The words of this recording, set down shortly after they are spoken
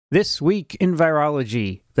This Week in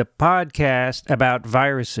Virology, the podcast about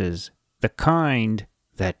viruses, the kind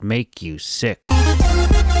that make you sick.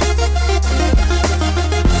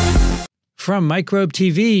 From Microbe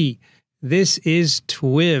TV, this is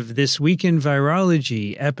TWiV, This Week in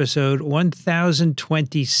Virology, episode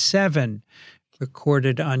 1027,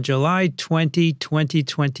 recorded on July 20,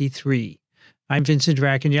 2023. I'm Vincent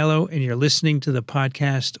Racaniello, and you're listening to the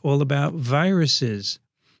podcast all about viruses.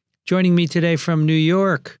 Joining me today from New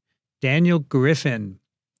York, Daniel Griffin.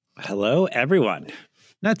 Hello, everyone.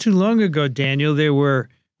 Not too long ago, Daniel, there were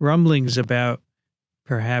rumblings about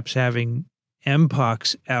perhaps having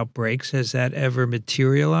Mpox outbreaks. Has that ever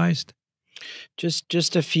materialized?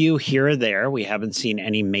 Just a few here or there. We haven't seen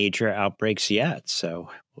any major outbreaks yet, so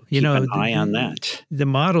we'll keep an eye on that. The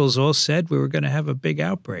models all said we were going to have a big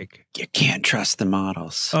outbreak. You can't trust the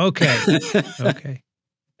models. Okay. Okay.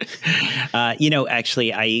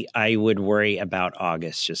 Actually, I would worry about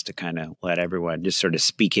August, just to kind of let everyone, just sort of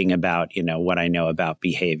speaking about, what I know about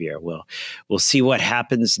behavior. We'll see what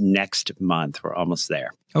happens next month. We're almost there.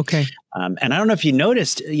 Okay. And I don't know if you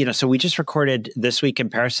noticed, so we just recorded This Week in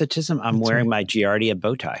Parasitism. I'm wearing my Giardia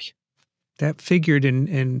bow tie. That figured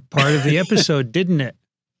in part of the episode, didn't it?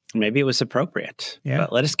 Maybe it was appropriate. Yeah.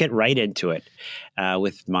 But let us get right into it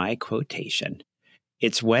with my quotation.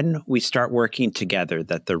 It's when we start working together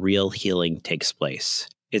that the real healing takes place.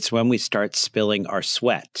 It's when we start spilling our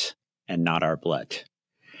sweat and not our blood.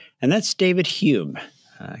 And that's David Hume,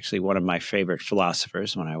 actually one of my favorite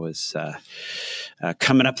philosophers when I was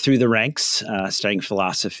coming up through the ranks, studying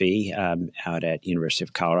philosophy out at University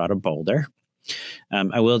of Colorado Boulder.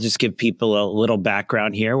 I will just give people a little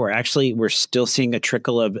background here. We're still seeing a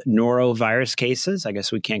trickle of norovirus cases. I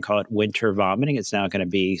guess we can't call it winter vomiting. It's now going to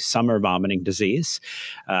be summer vomiting disease.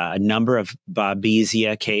 A number of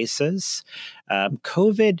Babesia cases.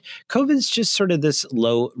 COVID's just sort of this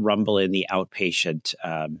low rumble in the outpatient.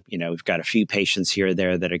 We've got a few patients here or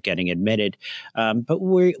there that are getting admitted, but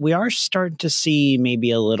we are starting to see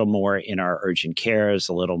maybe a little more in our urgent cares,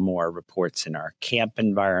 a little more reports in our camp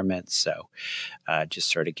environment. So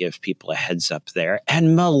just sort of give people a heads up there.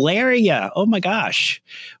 And malaria, oh my gosh,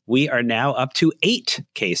 we are now up to 8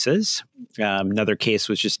 cases. Another case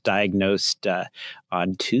was just diagnosed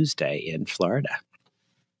on Tuesday in Florida.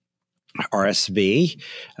 RSV,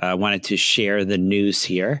 wanted to share the news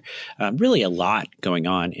here. Really a lot going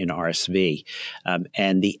on in RSV.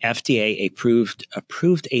 And the FDA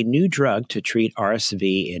approved a new drug to treat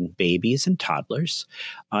RSV in babies and toddlers.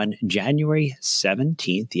 On January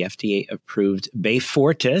 17th, the FDA approved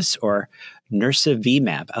Beyfortus, or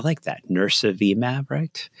Nursivimab. I like that. Nursivimab,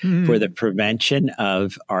 right? Mm-hmm. For the prevention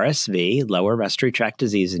of RSV, lower respiratory tract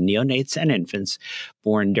disease, in neonates and infants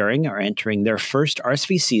born during or entering their first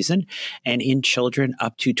RSV season, and in children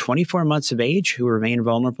up to 24 months of age who remain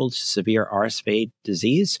vulnerable to severe RSV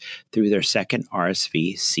disease through their second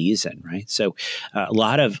RSV season, right? So a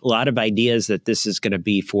lot of ideas that this is going to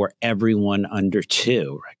be for everyone under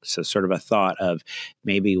 2, right? So sort of a thought of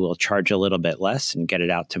maybe we'll charge a little bit less and get it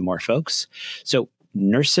out to more folks. So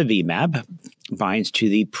Nursivimab binds to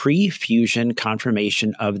the pre-fusion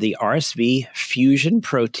conformation of the RSV fusion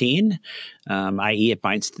protein, i.e. it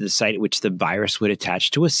binds to the site at which the virus would attach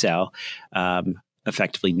to a cell,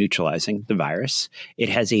 effectively neutralizing the virus. It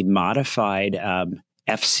has a modified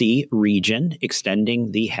FC region,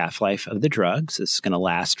 extending the half-life of the drugs. This is going to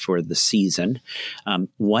last for the season.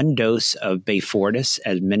 1 dose of Beyfortus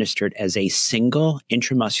administered as a single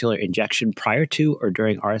intramuscular injection prior to or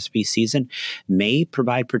during RSV season may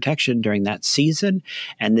provide protection during that season,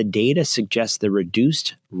 and the data suggests the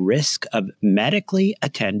reduced risk of medically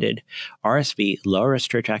attended RSV lower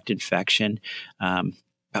respiratory tract infection,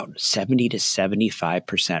 about 70 to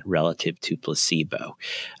 75% relative to placebo.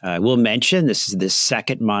 We'll mention this is the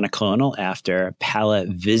second monoclonal after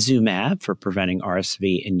palivizumab for preventing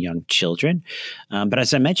RSV in young children. But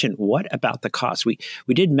as I mentioned, what about the cost? We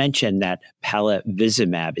did mention that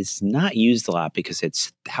palivizumab is not used a lot because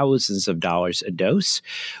it's thousands of dollars a dose.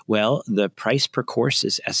 Well, the price per course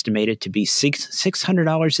is estimated to be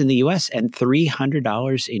 $600 in the US and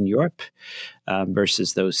 $300 in Europe,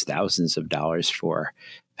 versus those thousands of dollars for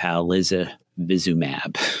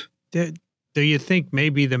palivizumab. Do you think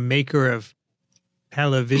maybe the maker of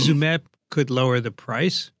palivizumab could lower the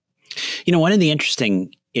price? One of the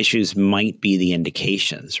interesting issues might be the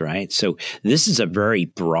indications, right? So this is a very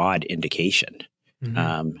broad indication.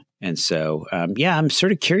 Mm-hmm. And so, I'm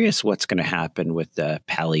sort of curious what's going to happen with the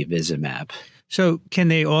palivizumab. So can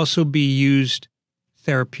they also be used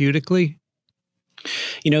therapeutically?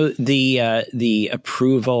 The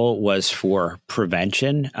approval was for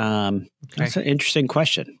prevention. That's an interesting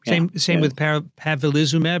question. Same with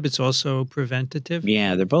pavlizumab. It's also preventative.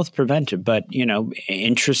 Yeah, they're both preventive, but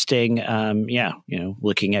interesting.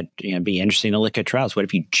 Looking at be interesting to look at trials. What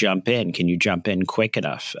if you jump in? Can you jump in quick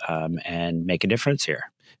enough and make a difference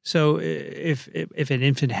here? So, if an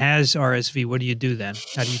infant has RSV, what do you do then?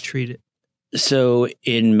 How do you treat it? So,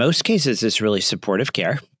 in most cases, it's really supportive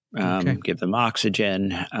care. Okay. Give them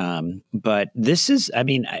oxygen. But this is,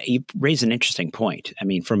 you raise an interesting point.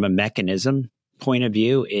 From a mechanism point of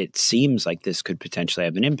view, it seems like this could potentially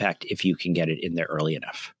have an impact if you can get it in there early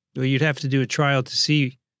enough. Well, you'd have to do a trial to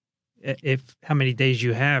see how many days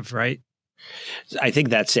you have, right? I think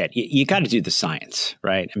that's it. You got to do the science,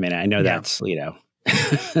 right? I know that's, but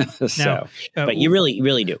you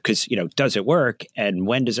really do. Because, does it work? And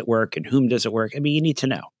when does it work? And whom does it work? You need to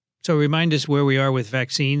know. So remind us where we are with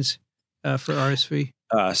vaccines for RSV.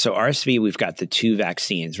 So RSV, we've got the 2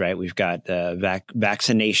 vaccines, right? We've got the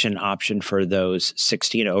vaccination option for those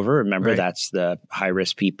 60 and over. Remember, that's the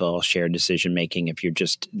high-risk people, shared decision-making if you're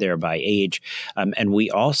just there by age. And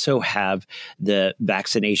we also have the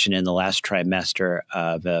vaccination in the last trimester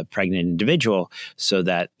of a pregnant individual so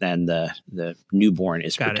that then the newborn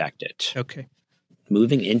is protected. Okay.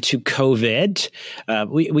 Moving into COVID,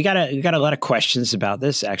 we got a lot of questions about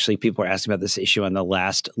this. Actually, people were asking about this issue on the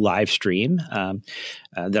last live stream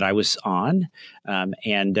that I was on.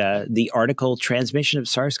 And the article "Transmission of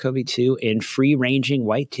SARS-CoV-2 in Free-Ranging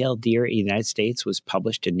White-tailed Deer in the United States" was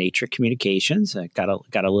published in Nature Communications. Got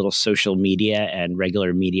a little social media and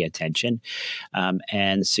regular media attention,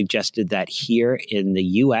 and suggested that here in the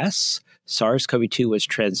U.S., SARS-CoV-2 was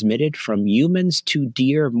transmitted from humans to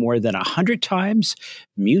deer more than 100 times,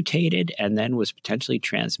 mutated, and then was potentially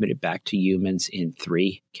transmitted back to humans in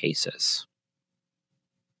 3 cases.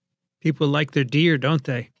 People like their deer, don't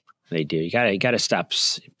they? They do. You gotta stop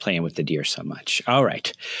playing with the deer so much. All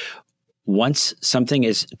right. Once something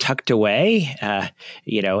is tucked away,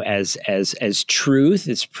 as truth,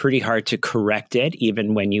 it's pretty hard to correct it,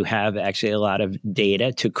 even when you have actually a lot of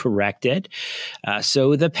data to correct it.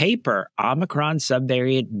 So the paper, Omicron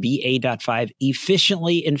subvariant BA.5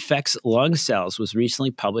 efficiently infects lung cells, was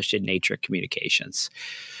recently published in Nature Communications.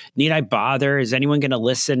 Need I bother? Is anyone going to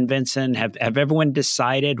listen, Vincent? Have everyone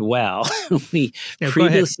decided? Well, we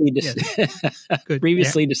previously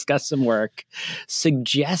discussed some work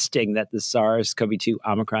suggesting that the SARS-CoV-2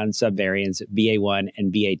 Omicron subvariants BA1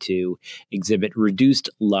 and BA2 exhibit reduced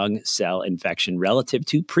lung cell infection relative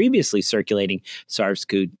to previously circulating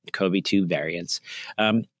SARS-CoV-2 variants.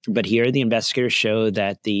 But here the investigators show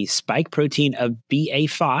that the spike protein of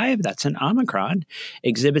BA5, that's an Omicron,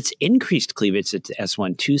 exhibits increased cleavage at the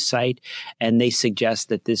S1-2 site, and they suggest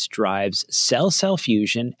that this drives cell-cell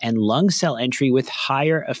fusion and lung cell entry with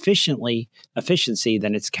higher efficiency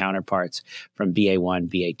than its counterparts from BA1,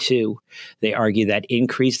 BA2. They argue that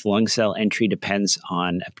increased lung cell entry depends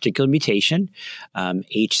on a particular mutation,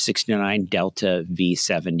 H69 delta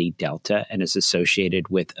V70 delta, and is associated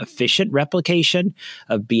with efficient replication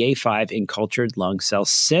of BA5 in cultured lung cells,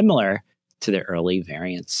 similar to the early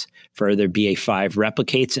variants. Further, BA5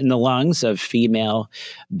 replicates in the lungs of female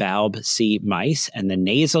BALB-C mice and the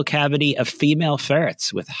nasal cavity of female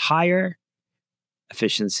ferrets with higher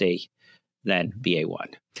efficiency than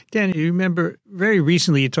BA1. Dan, you remember very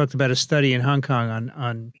recently you talked about a study in Hong Kong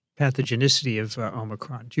on pathogenicity of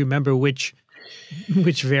Omicron. Do you remember which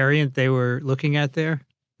variant they were looking at there?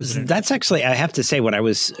 That's actually, I have to say, when I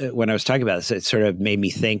was talking about this, it sort of made me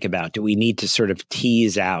think about, do we need to sort of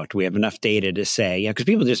tease out? Do we have enough data to say, because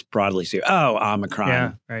people just broadly say, oh,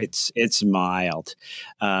 Omicron, it's mild.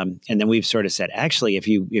 And then we've sort of said, actually, if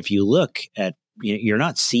you look at, you're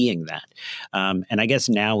not seeing that. And I guess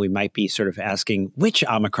now we might be sort of asking, which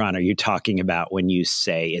Omicron are you talking about when you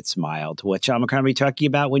say it's mild? Which Omicron are you talking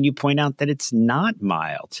about when you point out that it's not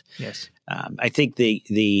mild? Yes. I think the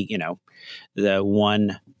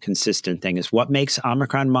one consistent thing is what makes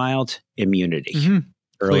Omicron mild? Immunity,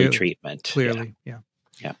 early treatment. Clearly, yeah.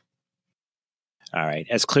 All right.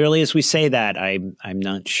 As clearly as we say that, I'm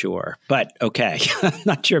not sure, but okay. I'm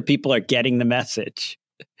not sure people are getting the message.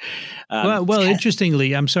 Well,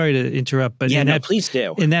 interestingly, I'm sorry to interrupt, but please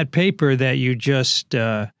do. In that paper that you just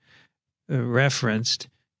referenced,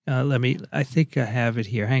 I think I have it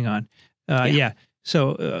here. Hang on.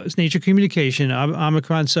 So it's Nature Communication,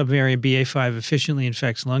 Omicron subvariant BA5 efficiently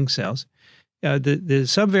infects lung cells. The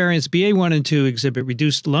subvariants BA1 and 2 exhibit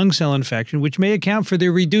reduced lung cell infection, which may account for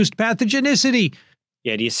their reduced pathogenicity.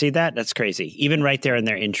 Yeah, do you see that? That's crazy. Even right there in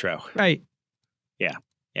their intro. Right. Yeah.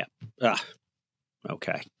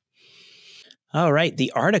 Okay. All right.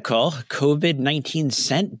 The article, COVID-19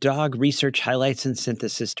 Scent Dog Research Highlights and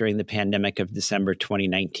Synthesis During the Pandemic of December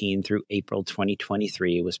 2019 through April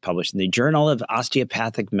 2023, was published in the Journal of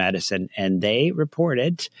Osteopathic Medicine. And they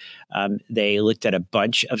reported, they looked at a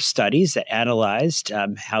bunch of studies that analyzed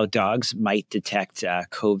how dogs might detect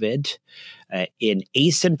COVID in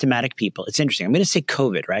asymptomatic people. It's interesting. I'm going to say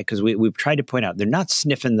COVID, right? Because we've tried to point out they're not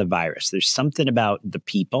sniffing the virus. There's something about the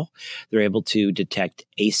people. They're able to detect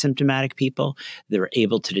asymptomatic people. They're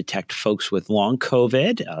able to detect folks with long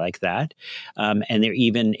COVID, I like that. And they're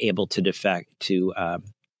even able to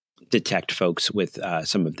detect folks with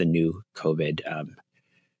some of the new COVID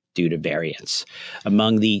due to variants.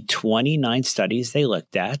 Among the 29 studies they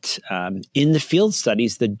looked at, in the field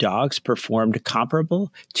studies, the dogs performed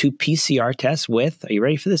comparable to PCR tests with, are you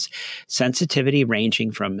ready for this? Sensitivity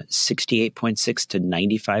ranging from 68.6 to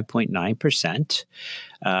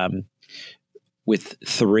 95.9%. With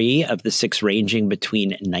 3 of the 6 ranging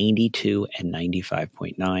between 92 and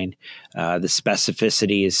 95.9. The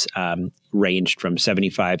specificities ranged from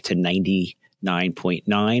 75 to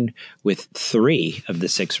 99.9, with 3 of the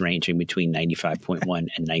 6 ranging between 95.1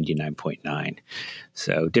 and 99.9.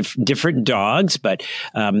 So different dogs, but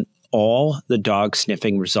all the dog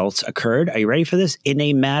sniffing results occurred, are you ready for this? In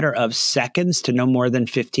a matter of seconds to no more than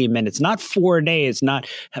 15 minutes. Not 4 days, not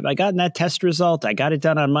have I gotten that test result? I got it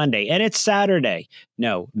done on Monday and it's Saturday.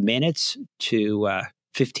 No, minutes to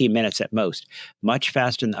 15 minutes at most. Much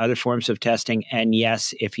faster than other forms of testing. And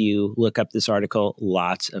yes, if you look up this article,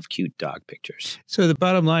 lots of cute dog pictures. So the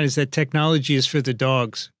bottom line is that technology is for the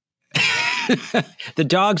dogs. The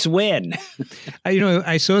dogs win.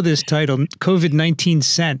 I saw this title, COVID-19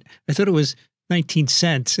 Scent. I thought it was 19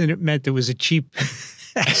 cents, and it meant there was a cheap.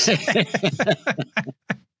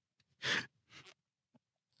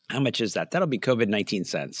 How much is that? That'll be COVID-19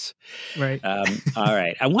 cents. Right. All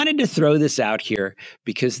right. I wanted to throw this out here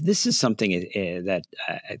because this is something that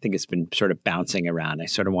I think it's been sort of bouncing around. I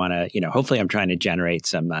sort of want to, hopefully I'm trying to generate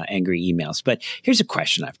some angry emails. But here's a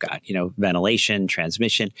question I've got, ventilation,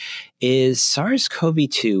 transmission. Is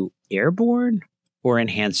SARS-CoV-2 airborne or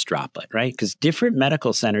enhanced droplet, right? Because different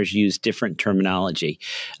medical centers use different terminology.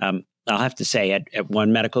 I'll have to say at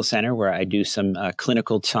one medical center where I do some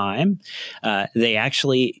clinical time, they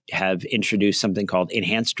actually have introduced something called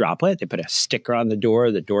enhanced droplet. They put a sticker on the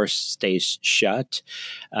door stays shut.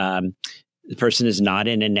 The person is not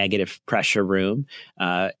in a negative pressure room.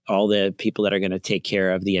 All the people that are going to take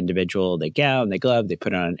care of the individual, they gown, they glove, they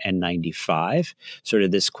put on an N95. Sort of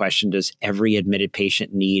this question, does every admitted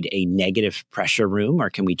patient need a negative pressure room, or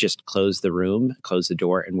can we just close the room, close the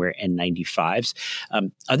door, and wear N95s?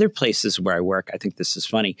 Other places where I work, I think this is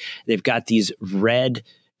funny, they've got these red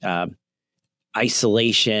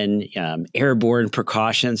isolation, airborne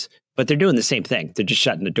precautions, but they're doing the same thing. They're just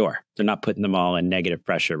shutting the door. They're not putting them all in negative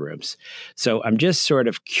pressure rooms. So I'm just sort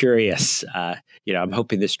of curious. I'm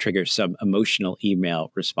hoping this triggers some emotional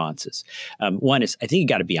email responses. One is, I think you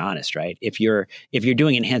got to be honest, right? If you're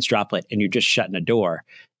doing enhanced droplet and you're just shutting a door,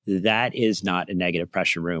 that is not a negative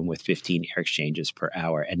pressure room with 15 air exchanges per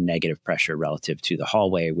hour and negative pressure relative to the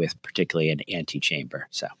hallway with particularly an antechamber.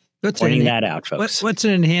 So pointing that out, folks. What's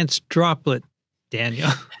an enhanced droplet, Daniel?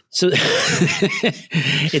 So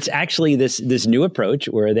it's actually this new approach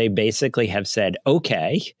where they basically have said,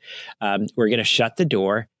 okay, we're going to shut the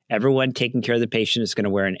door. Everyone taking care of the patient is going to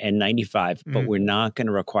wear an N95, but we're not going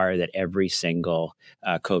to require that every single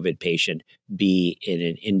COVID patient be in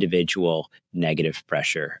an individual negative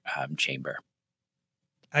pressure chamber.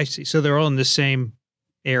 I see. So they're all in the same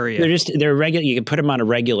area. They're regular. You can put them on a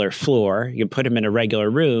regular floor. You can put them in a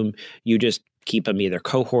regular room. You just keep them either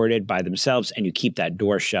cohorted by themselves, and you keep that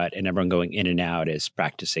door shut, and everyone going in and out is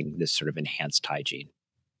practicing this sort of enhanced hygiene.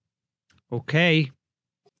 Okay.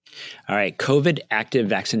 All right, COVID active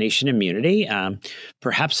vaccination immunity.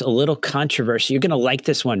 Perhaps a little controversy. You're going to like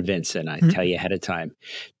this one, Vincent. I tell you ahead of time.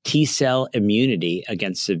 T-cell immunity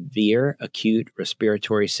against severe acute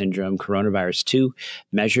respiratory syndrome coronavirus 2,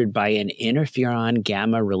 measured by an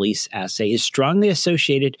interferon-γ release assay, is strongly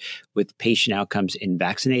associated with patient outcomes in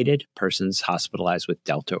vaccinated persons hospitalized with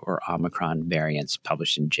Delta or Omicron variants,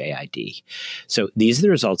 published in JID. So these are the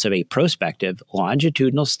results of a prospective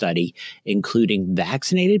longitudinal study, including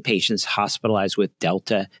vaccinated patients hospitalized with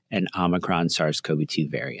Delta and Omicron SARS-CoV-2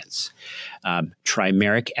 variants.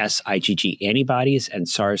 Trimeric S-IgG antibodies and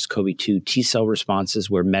SARS-CoV-2 T-cell responses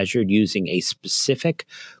were measured using a specific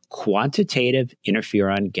quantitative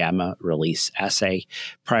interferon-γ release assay.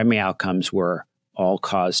 Primary outcomes were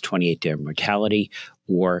all-cause 28-day mortality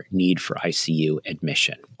or need for ICU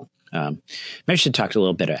admission. I should talk a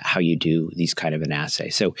little bit about how you do these kind of an assay.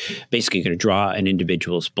 So basically, you're going to draw an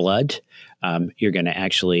individual's blood. You're going to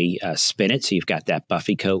actually spin it. So you've got that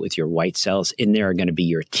buffy coat with your white cells. In there are going to be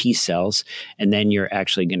your T cells. And then you're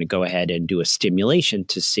actually going to go ahead and do a stimulation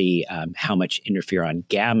to see how much interferon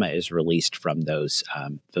gamma is released from those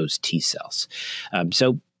T cells.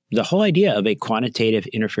 So the whole idea of a quantitative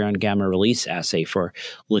interferon gamma release assay for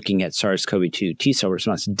looking at SARS-CoV-2 T cell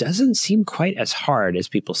response doesn't seem quite as hard as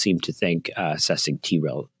people seem to think assessing T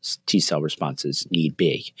cell responses need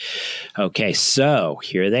be. Okay, so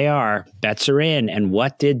here they are. Bets are in. And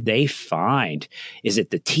what did they find? Is it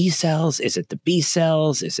the T cells? Is it the B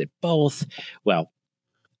cells? Is it both? Well,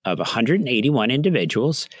 of 181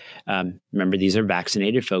 individuals, remember these are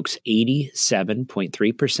vaccinated folks,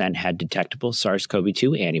 87.3% had detectable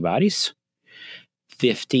SARS-CoV-2 antibodies,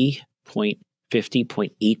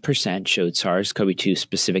 50.8% showed SARS-CoV-2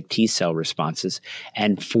 specific T cell responses,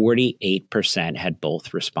 and 48% had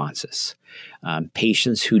both responses.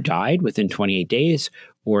 Patients who died within 28 days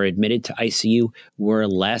or admitted to ICU were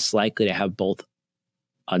less likely to have both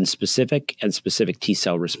unspecific and specific T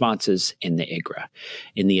cell responses in the IGRA.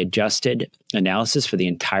 In the adjusted analysis for the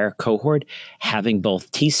entire cohort, having both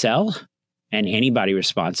T cell and antibody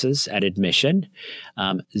responses at admission,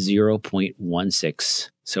 0.16,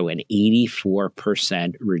 so an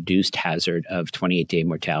 84% reduced hazard of 28-day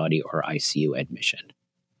mortality or ICU admission.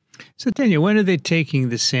 So, Daniel, when are they taking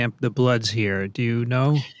the bloods here? Do you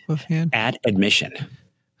know offhand? At admission.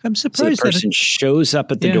 I'm surprised so the person shows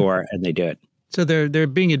up at the door and they do it. So they're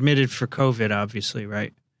being admitted for COVID, obviously,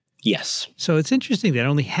 right? Yes. So it's interesting that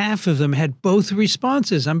only half of them had both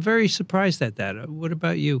responses. I'm very surprised at that. What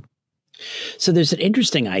about you? So there's an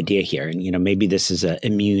interesting idea here, and maybe this is an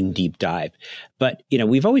immune deep dive, but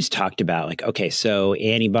we've always talked about like, okay, so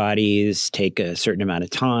antibodies take a certain amount of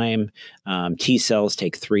time, T cells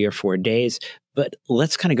take 3 or 4 days, but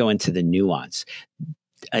let's kind of go into the nuance.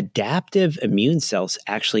 Adaptive immune cells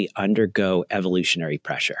actually undergo evolutionary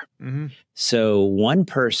pressure. Mm-hmm. So one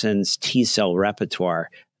person's T cell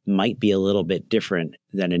repertoire might be a little bit different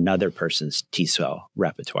than another person's T cell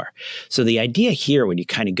repertoire. So the idea here, when you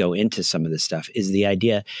kind of go into some of this stuff, is the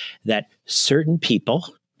idea that certain people,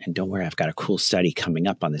 and don't worry, I've got a cool study coming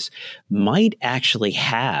up on this, might actually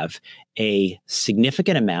have a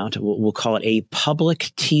significant amount, we'll call it a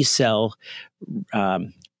public T cell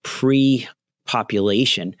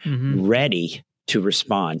population ready to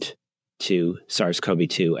respond to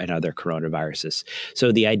SARS-CoV-2 and other coronaviruses.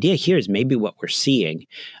 So the idea here is maybe what we're seeing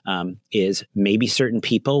is maybe certain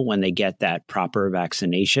people, when they get that proper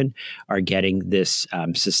vaccination, are getting this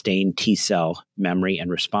sustained T cell memory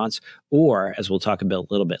and response. Or, as we'll talk about a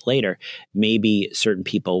little bit later, maybe certain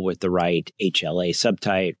people with the right HLA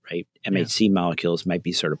subtype, right, MHC molecules might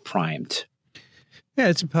be sort of primed. Yeah,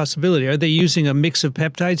 it's a possibility. Are they using a mix of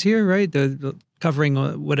peptides here, right? The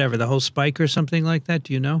covering whatever, the whole spike or something like that?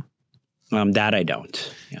 Do you know? That I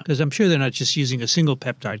don't. Because I'm sure they're not just using a single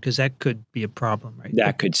peptide, because that could be a problem, right?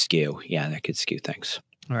 That could skew. Yeah, that could skew things.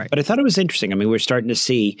 All right. But I thought it was interesting. I mean, we're starting to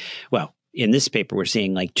see, well, in this paper, we're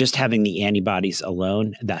seeing like just having the antibodies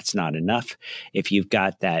alone, that's not enough if you've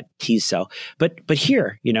got that T cell. But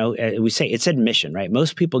here, we say it's admission, right?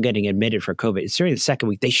 Most people getting admitted for COVID, it's during the second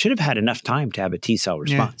week. They should have had enough time to have a T cell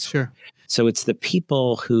response. Yeah, sure. So it's the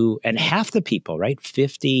people who, and half the people, right?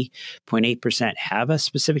 50.8% have a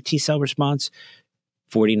specific T cell response.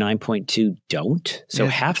 49.2 don't. So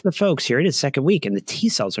half the folks here it is second week and the T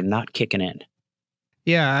cells are not kicking in.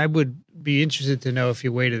 Yeah, I would be interested to know if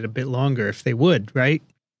you waited a bit longer, if they would, right?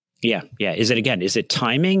 Yeah. Is it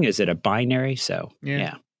timing? Is it a binary? So,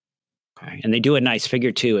 yeah. Okay. And they do a nice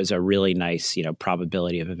figure two as a really nice,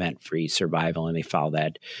 probability of event-free survival. And they follow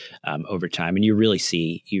that over time. And you really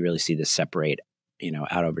see this separate,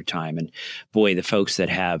 out over time. And boy, the folks that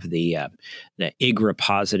have the IGRA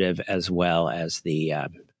positive as well as the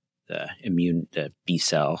B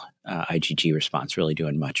cell IgG response really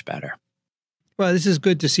doing much better. Well, this is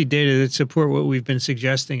good to see data that support what we've been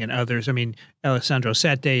suggesting and others. I mean, Alessandro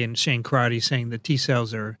Sette and Shane Crotty saying the T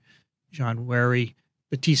cells are, John Wary,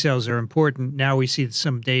 the T cells are important. Now we see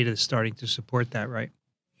some data starting to support that, right?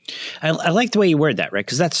 I like the way you word that, right?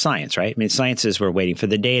 Because that's science, right? I mean, science is we're waiting for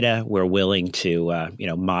the data. We're willing to,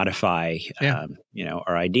 modify,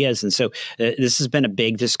 our ideas. And so this has been a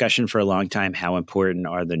big discussion for a long time. How important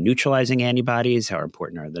are the neutralizing antibodies? How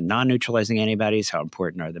important are the non-neutralizing antibodies? How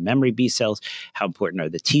important are the memory B cells? How important are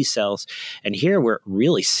the T cells? And here we're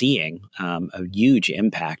really seeing a huge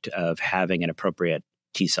impact of having an appropriate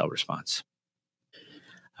T cell response.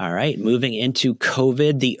 All right, moving into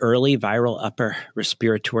COVID, the early viral upper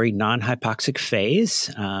respiratory non-hypoxic phase.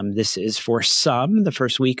 This is for some the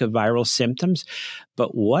first week of viral symptoms.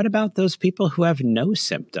 But what about those people who have no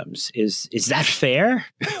symptoms? Is that fair?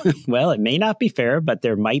 Well, it may not be fair, but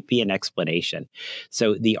there might be an explanation.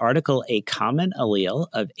 So the article, A Common Allele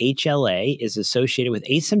of HLA is Associated with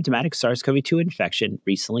Asymptomatic SARS-CoV-2 Infection,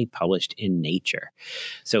 recently published in Nature.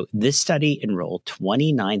 So this study enrolled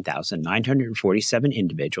 29,947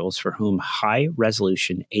 individuals for whom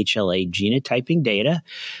high-resolution HLA genotyping data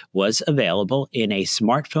was available in a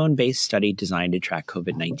smartphone-based study designed to track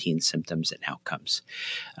COVID-19 symptoms and outcomes.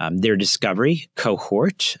 Their discovery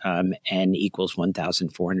cohort, N equals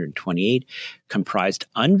 1,428, comprised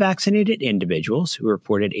unvaccinated individuals who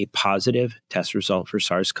reported a positive test result for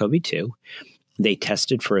SARS-CoV-2. They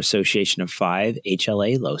tested for association of 5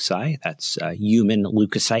 HLA loci, that's human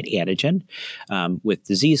leukocyte antigen, with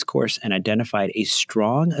disease course, and identified a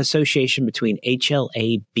strong association between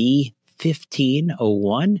HLA-B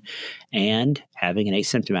 1501 and having an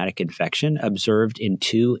asymptomatic infection observed in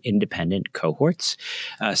 2 independent cohorts,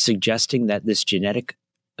 suggesting that this genetic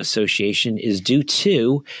association is due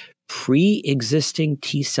to pre-existing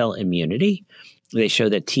T-cell immunity. They show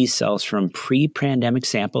that T cells from pre-pandemic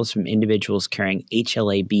samples from individuals carrying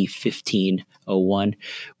HLA-B 1501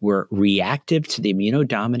 were reactive to the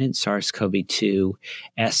immunodominant SARS-CoV-2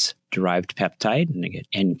 S-derived peptide, and again,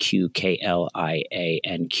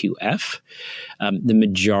 NQKLIA-NQF. The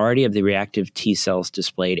majority of the reactive T cells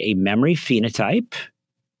displayed a memory phenotype.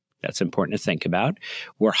 That's important to think about,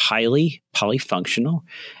 were highly polyfunctional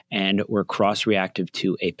and were cross-reactive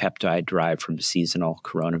to a peptide derived from seasonal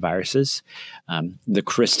coronaviruses. The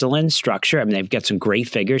crystalline structure, I mean, they've got some great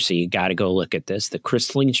figures, so you got to go look at this. The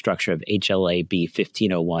crystalline structure of HLA-B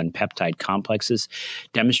 1501 peptide complexes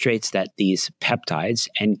demonstrates that these peptides,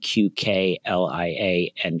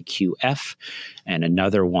 NQKLIA and QF, and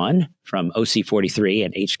another one from OC43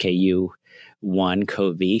 and HKU1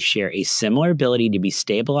 CoV share a similar ability to be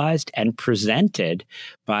stabilized and presented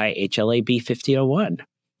by HLA-B 1501.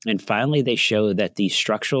 And finally, they show that the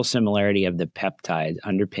structural similarity of the peptide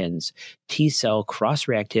underpins T-cell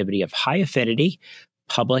cross-reactivity of high affinity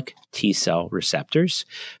public T-cell receptors,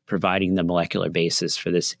 providing the molecular basis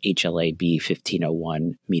for this HLA-B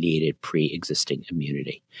 1501 mediated pre-existing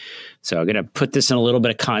immunity. So I'm going to put this in a little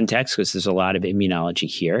bit of context because there's a lot of immunology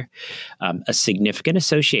here. A significant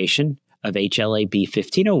association of HLA-B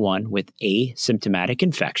 1501 with asymptomatic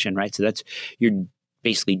infection, right? So that's, you're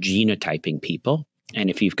basically genotyping people. And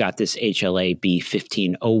if you've got this HLA-B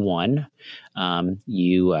 1501,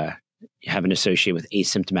 you have an associated with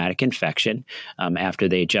asymptomatic infection after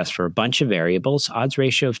they adjust for a bunch of variables, odds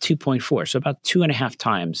ratio of 2.4, so about 2.5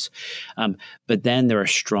 times. But then there are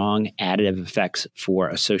strong additive effects for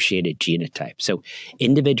associated genotype. So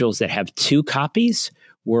individuals that have 2 copies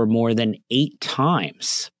were more than 8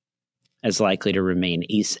 times as likely to remain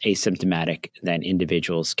asymptomatic than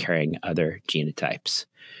individuals carrying other genotypes.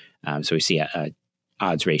 So we see a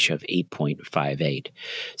odds ratio of 8.58.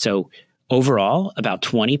 So overall, about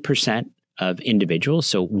 20% of individuals,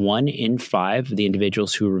 so 1 in 5 of the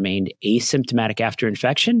individuals who remained asymptomatic after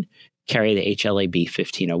infection, carry the HLA-B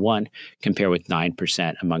 1501, compared with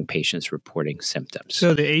 9% among patients reporting symptoms.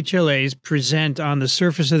 So the HLAs present on the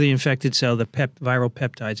surface of the infected cell the viral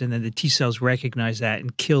peptides, and then the T cells recognize that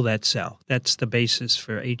and kill that cell. That's the basis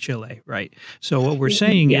for HLA, right? So what we're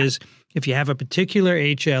saying is, if you have a particular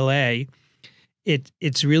HLA,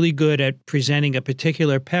 it's really good at presenting a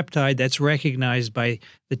particular peptide that's recognized by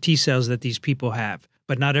the T cells that these people have.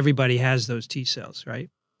 But not everybody has those T cells, right?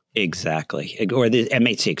 Exactly. Or the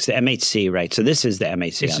MHC, because the MHC, right? So this is the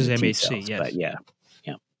MHC. This is MHC, cells, yes. But yeah.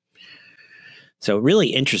 So really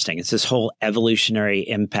interesting. It's this whole evolutionary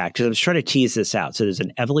impact. I was trying to tease this out. So there's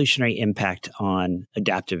an evolutionary impact on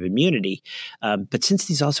adaptive immunity. But since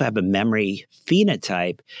these also have a memory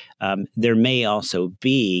phenotype, there may also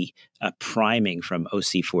be a priming from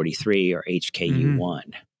OC43 or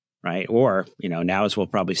HKU1. Right? Or, now as we'll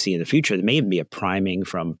probably see in the future, there may even be a priming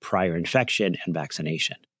from prior infection and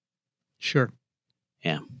vaccination. Sure.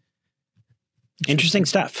 Yeah. Interesting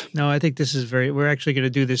stuff. No, I think this is we're actually going to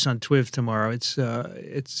do this on TWiV tomorrow. It's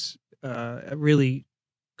a really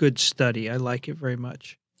good study. I like it very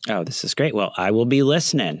much. Oh, this is great. Well, I will be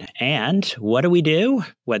listening. And what do we do?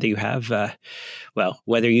 Whether you have,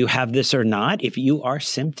 this or not, if you are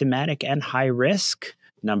symptomatic and high risk,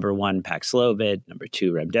 number 1, Paxlovid, number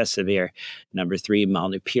 2, Remdesivir, number 3,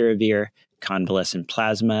 Molnupiravir, convalescent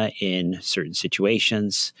plasma in certain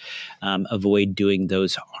situations, avoid doing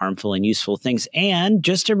those harmful and useful things. And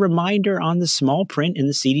just a reminder on the small print in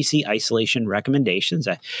the CDC isolation recommendations.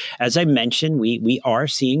 As I mentioned, we are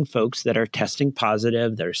seeing folks that are testing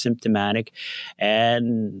positive, that are symptomatic.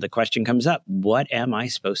 And the question comes up, what am I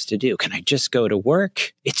supposed to do? Can I just go to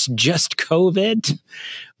work? It's just COVID.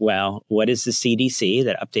 Well, what is the CDC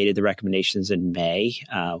that updated the recommendations in May?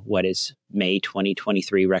 What is May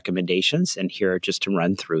 2023 recommendations? And here are just to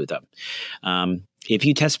run through them. If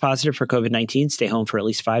you test positive for COVID-19, stay home for at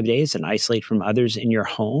least 5 days and isolate from others in your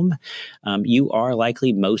home. You are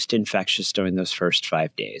likely most infectious during those first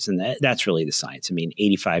 5 days. And that's really the science. I mean,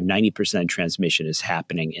 85-90% of transmission is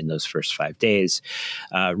happening in those first 5 days.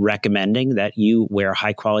 Recommending that you wear a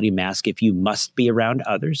high quality mask if you must be around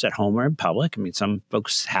others at home or in public. I mean, some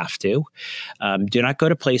folks have to. Do not go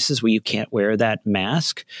to places where you can't wear that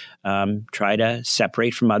mask. Try to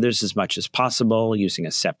separate from others as much as possible using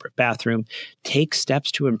a separate bathroom. Take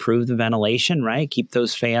steps to improve the ventilation, right? Keep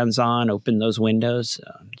those fans on, open those windows.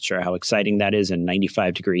 Not sure how exciting that is in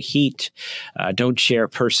 95-degree heat. Don't share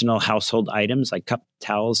personal household items like cup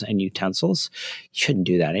towels and utensils. You shouldn't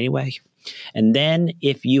do that anyway. And then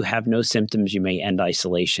if you have no symptoms, you may end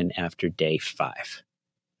isolation after day 5.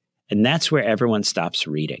 And that's where everyone stops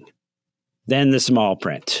reading. Then the small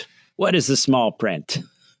print. What is the small print?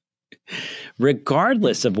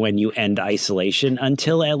 Regardless of when you end isolation,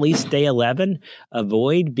 until at least day 11,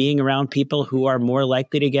 avoid being around people who are more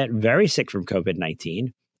likely to get very sick from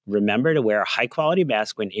COVID-19. Remember to wear a high-quality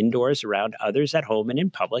mask when indoors around others at home and in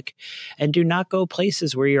public, and do not go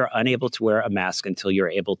places where you're unable to wear a mask until you're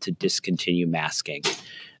able to discontinue masking.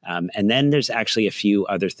 And then there's actually a few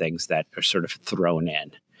other things that are sort of thrown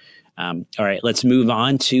in. All right, let's move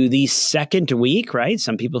on to the second week, right?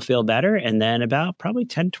 Some people feel better. And then about probably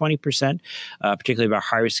 10-20%, particularly of our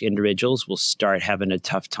high-risk individuals, will start having a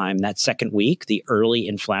tough time. That second week, the early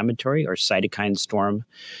inflammatory or cytokine storm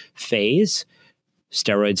phase,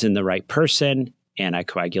 steroids in the right person,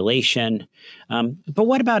 anticoagulation. But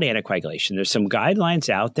what about anticoagulation? There's some guidelines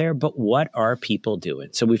out there, but what are people doing?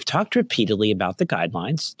 So we've talked repeatedly about the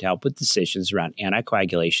guidelines to help with decisions around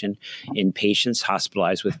anticoagulation in patients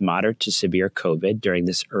hospitalized with moderate to severe COVID during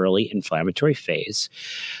this early inflammatory phase.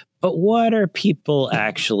 But what are people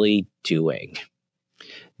actually doing?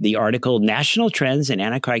 The article, National Trends in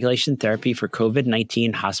Anticoagulation Therapy for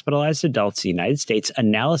COVID-19 Hospitalized Adults in the United States,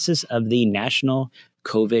 Analysis of the National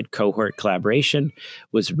COVID Cohort Collaboration,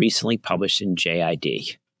 was recently published in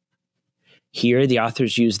JID. Here, the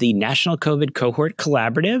authors used the National COVID Cohort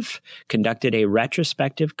Collaborative, conducted a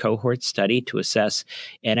retrospective cohort study to assess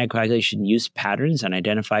anticoagulation use patterns and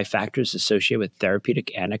identify factors associated with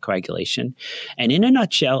therapeutic anticoagulation. And in a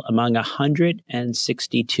nutshell, among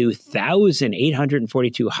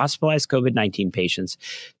 162,842 hospitalized COVID-19 patients,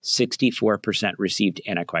 64% received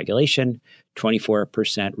anticoagulation,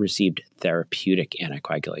 24% received therapeutic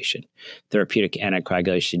anticoagulation. Therapeutic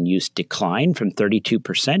anticoagulation use declined from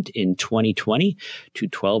 32% in 2020 to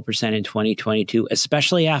 12% in 2022,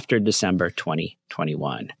 especially after December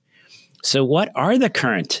 2021. So what are the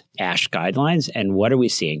current ASH guidelines and what are we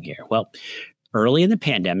seeing here? Well, early in the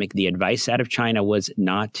pandemic, the advice out of China was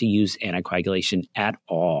not to use anticoagulation at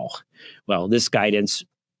all. Well, this guidance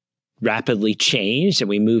rapidly changed, and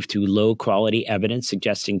we moved to low-quality evidence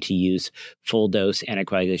suggesting to use full-dose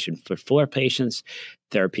anticoagulation for fuller patients,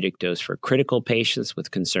 therapeutic dose for critical patients with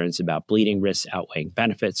concerns about bleeding risks outweighing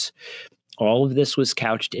benefits. All of this was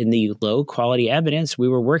couched in the low-quality evidence we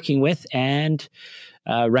were working with and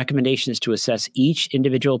recommendations to assess each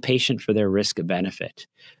individual patient for their risk of benefit.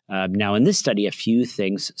 Now, in this study, a few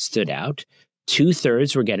things stood out.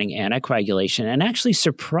 2/3 were getting anticoagulation, and actually,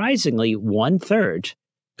 surprisingly, 1/3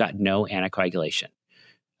 got no anticoagulation.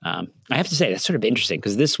 I have to say, that's sort of interesting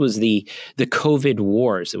because this was the COVID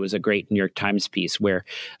wars. It was a great New York Times piece where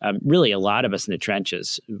really a lot of us in the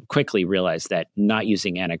trenches quickly realized that not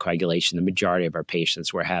using anticoagulation, the majority of our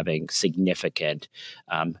patients were having significant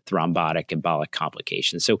thrombotic embolic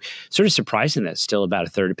complications. So sort of surprising that still about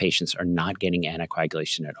 1/3 of patients are not getting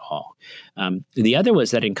anticoagulation at all. The other was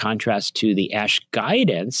that in contrast to the ASH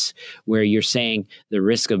guidance, where you're saying the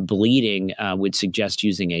risk of bleeding would suggest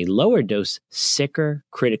using a lower dose, sicker,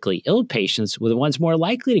 critically ill patients were the ones more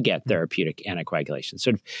likely to get therapeutic anticoagulation,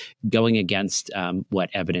 sort of going against what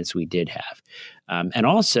evidence we did have. And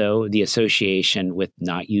also the association with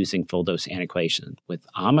not using full dose anticoagulation with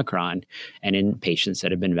Omicron and in patients that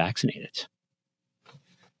have been vaccinated.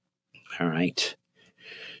 All right.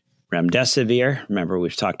 Remdesivir. Remember,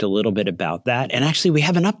 we've talked a little bit about that. And actually, we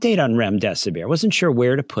have an update on remdesivir. I wasn't sure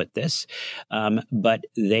where to put this, but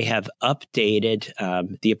they have updated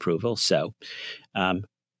the approval. So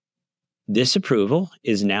this approval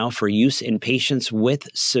is now for use in patients with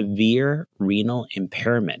severe renal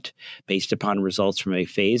impairment based upon results from a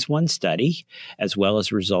phase 1 study, as well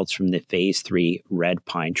as results from the phase 3 Red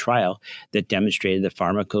Pine trial that demonstrated the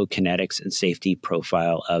pharmacokinetics and safety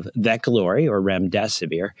profile of Veklury or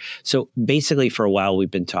remdesivir. So basically, for a while, we've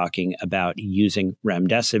been talking about using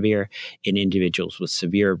remdesivir in individuals with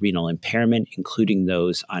severe renal impairment, including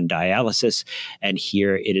those on dialysis. And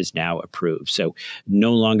here it is now approved. So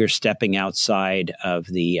no longer stepping outside of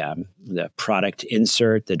the product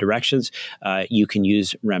insert, the directions, you can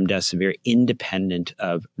use remdesivir independent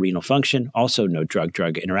of renal function. Also, no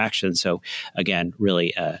drug-drug interaction. So again,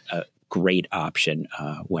 really a great option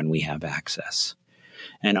when we have access.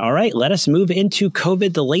 And all right, let us move into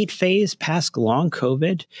COVID, the late phase, past long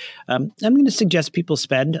COVID. I'm going to suggest people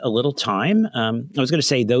spend a little time. I was going to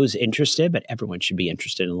say those interested, but everyone should be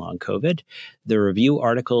interested in long COVID. The review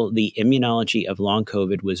article, The Immunology of Long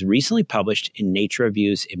COVID, was recently published in Nature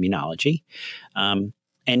Reviews Immunology.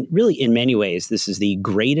 And really, in many ways, this is the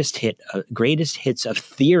greatest hits of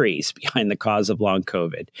theories behind the cause of long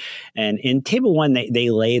COVID. And in Table 1,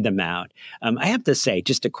 they lay them out. I have to say,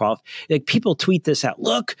 just to qualify, like people tweet this out.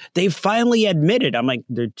 Look, they finally admitted. I'm like,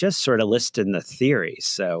 they're just sort of listing the theories.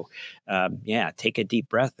 So, yeah, take a deep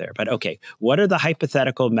breath there. But okay, what are the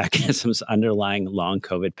hypothetical mechanisms underlying long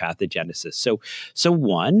COVID pathogenesis? So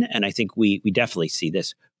one, and I think we definitely see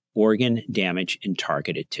this, organ damage in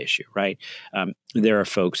targeted tissue, right? There are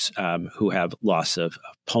folks who have loss of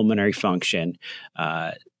pulmonary function.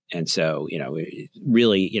 And so,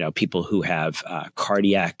 really, people who have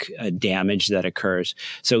cardiac damage that occurs.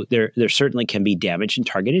 So there certainly can be damage in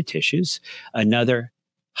targeted tissues. Another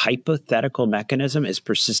hypothetical mechanism is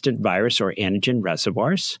persistent virus or antigen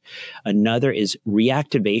reservoirs. Another is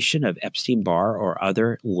reactivation of Epstein-Barr or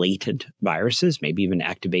other latent viruses, maybe even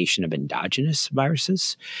activation of endogenous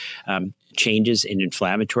viruses. Changes in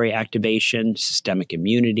inflammatory activation, systemic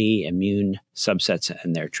immunity, immune subsets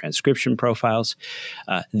and their transcription profiles.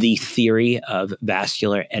 The theory of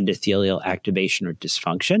vascular endothelial activation or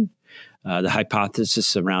dysfunction. The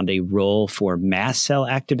hypothesis around a role for mast cell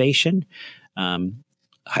activation.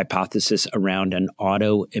 Hypothesis around an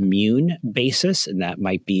autoimmune basis, and that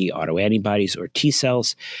might be autoantibodies or T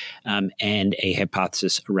cells, and a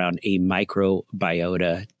hypothesis around a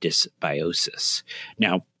microbiota dysbiosis.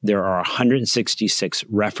 Now, there are 166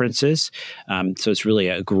 references, so it's really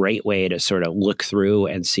a great way to sort of look through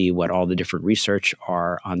and see what all the different research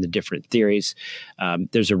are on the different theories.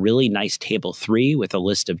 There's a really nice table 3 with a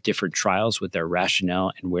list of different trials with their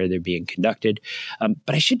rationale and where they're being conducted.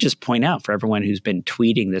 But I should just point out for everyone who's been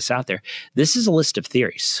tweeting this out there, this is a list of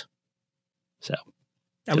theories. So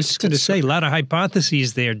I was just going to say a lot of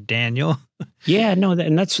hypotheses there, Daniel. Yeah, no,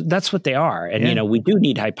 and that's what they are. And, we do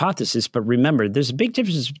need hypothesis, but remember, there's a big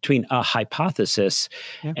difference between a hypothesis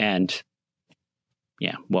and,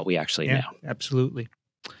 what we actually know. Absolutely.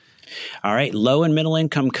 All right, low and middle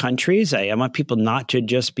income countries. I want people not to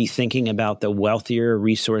just be thinking about the wealthier,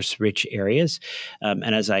 resource-rich areas.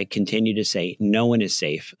 And as I continue to say, no one is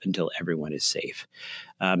safe until everyone is safe.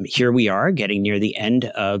 Here we are getting near the end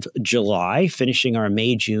of July, finishing our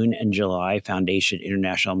May, June, and July Foundation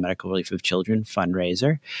International Medical Relief of Children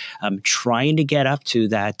fundraiser, trying to get up to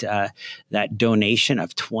that donation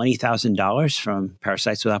of $20,000 from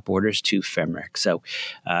Parasites Without Borders to FEMRIC. So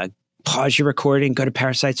pause your recording, go to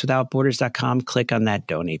parasiteswithoutborders.com, click on that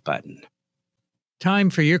donate button. Time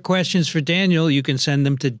for your questions for Daniel. You can send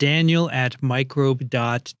them to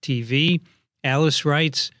daniel@microbe.tv. Alice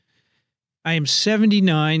writes, I am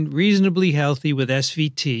 79, reasonably healthy with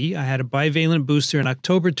SVT. I had a bivalent booster in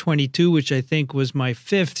October 22, which I think was my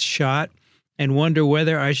 5th shot, and wonder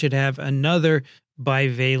whether I should have another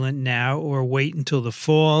bivalent now or wait until the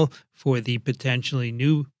fall for the potentially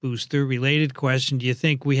new booster. Related question, do you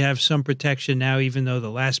think we have some protection now, even though the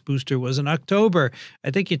last booster was in October? I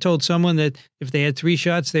think you told someone that if they had 3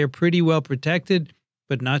 shots, they're pretty well protected,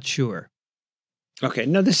 but not sure. Okay,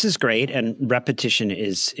 no, this is great, and repetition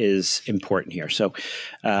is important here. So,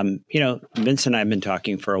 Vincent and I have been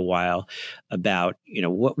talking for a while about,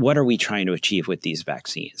 what are we trying to achieve with these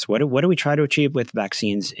vaccines? What do we try to achieve with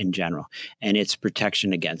vaccines in general? And it's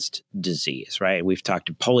protection against disease, right? We've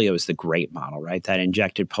talked, polio is the great model, right? That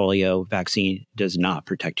injected polio vaccine does not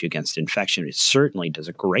protect you against infection. It certainly does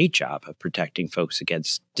a great job of protecting folks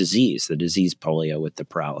against disease, the disease polio with the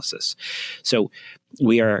paralysis. So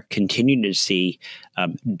we are continuing to see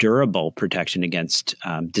durable protection against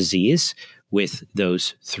disease with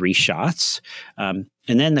those 3 shots. And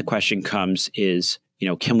then the question comes is,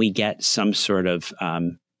 can we get some sort of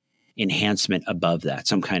enhancement above that,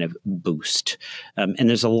 some kind of boost? And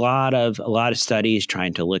there's a lot of studies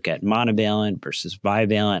trying to look at monovalent versus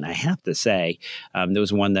bivalent. I have to say, there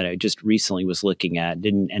was one that I just recently was looking at,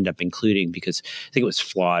 didn't end up including because I think it was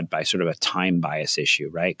flawed by sort of a time bias issue,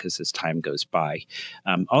 right? Because as time goes by.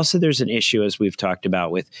 Also, there's an issue, as we've talked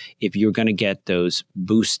about, with if you're going to get those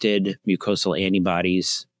boosted mucosal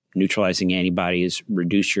antibodies, neutralizing antibodies,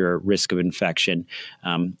 reduce your risk of infection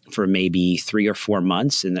for maybe 3 or 4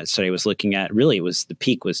 months. And that study I was looking at, really, the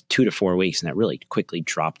peak was 2 to 4 weeks, and that really quickly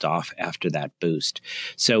dropped off after that boost.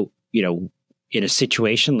 So, in a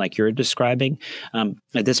situation like you're describing,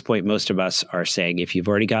 at this point, most of us are saying if you've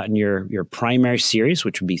already gotten your primary series,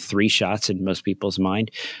 which would be 3 shots in most people's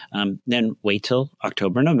mind, then wait till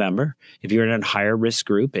October, November. If you're in a higher risk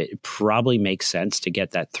group, it probably makes sense to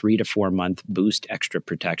get that 3 to 4 month boost extra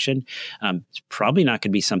protection. It's probably not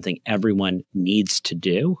going to be something everyone needs to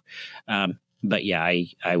do. But yeah,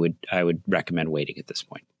 I would recommend waiting at this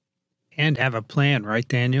point. And have a plan, right,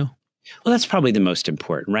 Daniel? Well, that's probably the most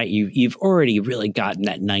important, right? You've already really gotten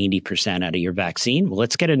that 90% out of your vaccine. Well,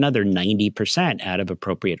 let's get another 90% out of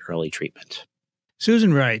appropriate early treatment.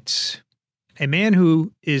 Susan writes, a man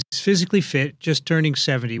who is physically fit, just turning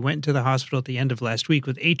 70, went into the hospital at the end of last week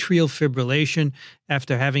with atrial fibrillation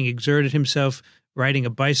after having exerted himself riding a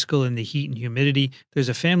bicycle in the heat and humidity. There's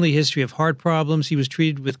a family history of heart problems. He was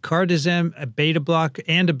treated with cardizem, a beta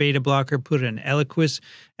blocker, put in Eliquis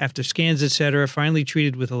after scans, etc. Finally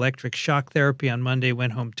treated with electric shock therapy on Monday,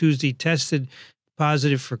 went home Tuesday, tested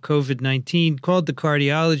positive for COVID-19, called the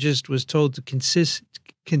cardiologist, was told to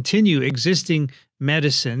continue existing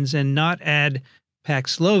medicines and not add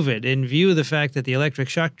Paxlovid, in view of the fact that the electric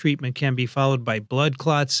shock treatment can be followed by blood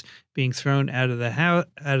clots being thrown out of the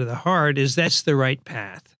heart. Is that the right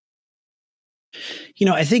path?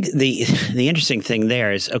 I think the interesting thing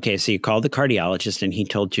there is, okay, so you called the cardiologist and he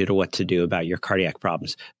told you what to do about your cardiac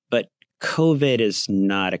problems, but COVID is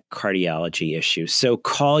not a cardiology issue. So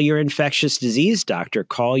call your infectious disease doctor,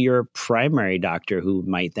 call your primary doctor, who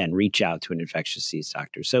might then reach out to an infectious disease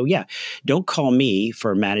doctor. So yeah, don't call me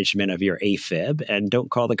for management of your AFib, and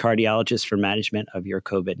don't call the cardiologist for management of your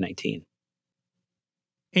COVID-19.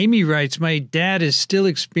 Amy writes, my dad is still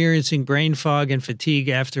experiencing brain fog and fatigue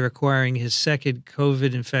after acquiring his second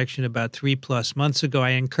COVID infection about 3+ months ago.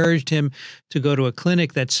 I encouraged him to go to a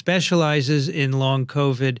clinic that specializes in long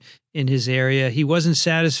COVID in his area. He wasn't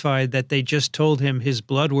satisfied that they just told him his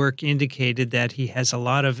blood work indicated that he has a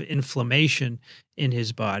lot of inflammation in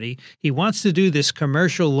his body. He wants to do this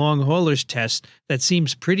commercial long haulers test that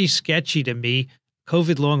seems pretty sketchy to me.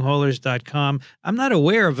 COVIDlonghaulers.com. I'm not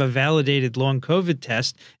aware of a validated long COVID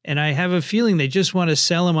test, and I have a feeling they just want to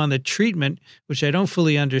sell him on the treatment, which I don't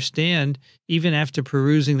fully understand, even after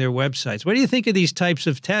perusing their websites. What do you think of these types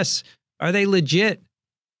of tests? Are they legit?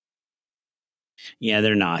 Yeah,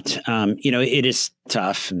 they're not. It is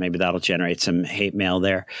tough. Maybe that'll generate some hate mail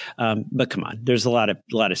there. But come on, there's a lot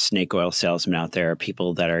of snake oil salesmen out there,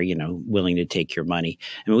 people that are, willing to take your money.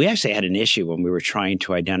 I mean, we actually had an issue when we were trying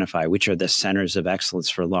to identify which are the centers of excellence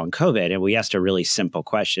for long COVID. And we asked a really simple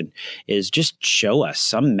question, is just show us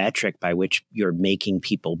some metric by which you're making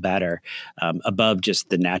people better above just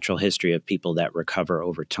the natural history of people that recover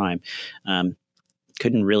over time.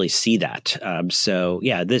 Couldn't really see that. So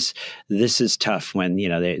yeah, this is tough when,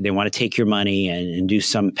 they want to take your money and do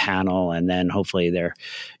some panel, and then hopefully they're,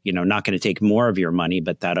 not going to take more of your money,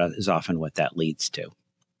 but that is often what that leads to.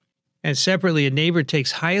 And separately, a neighbor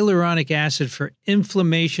takes hyaluronic acid for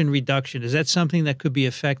inflammation reduction. Is that something that could be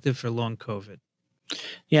effective for long COVID?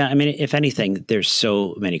 Yeah, I mean, if anything, there's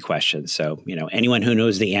so many questions. So, anyone who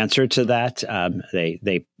knows the answer to that,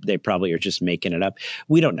 they probably are just making it up.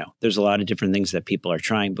 We don't know. There's a lot of different things that people are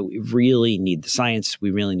trying, but we really need the science. We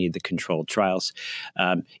really need the controlled trials.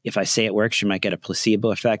 If I say it works, you might get a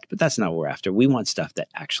placebo effect, but that's not what we're after. We want stuff that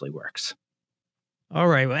actually works. All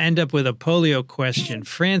right, we'll end up with a polio question.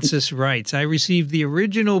 Francis writes, I received the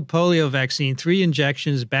original polio vaccine, 3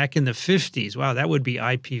 injections back in the 50s. Wow, that would be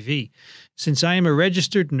IPV. Since I am a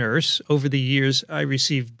registered nurse, over the years, I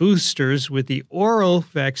received boosters with the oral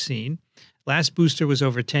vaccine. Last booster was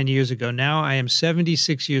over 10 years ago. Now I am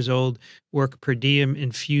 76 years old, work per diem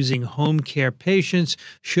infusing home care patients.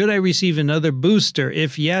 Should I receive another booster?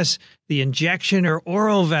 If yes, the injection or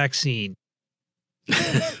oral vaccine?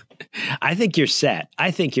 I think you're set.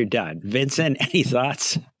 I think you're done. Vincent, any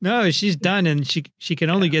thoughts? No, she's done, and she can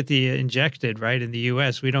only get the injected, right? In the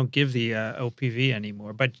U.S., we don't give the OPV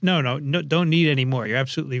anymore. But no, don't need any more. You're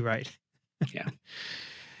absolutely right. Yeah.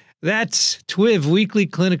 That's TWiV Weekly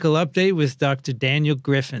Clinical Update with Dr. Daniel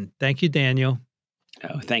Griffin. Thank you, Daniel.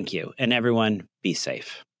 Oh, thank you. And everyone, be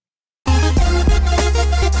safe.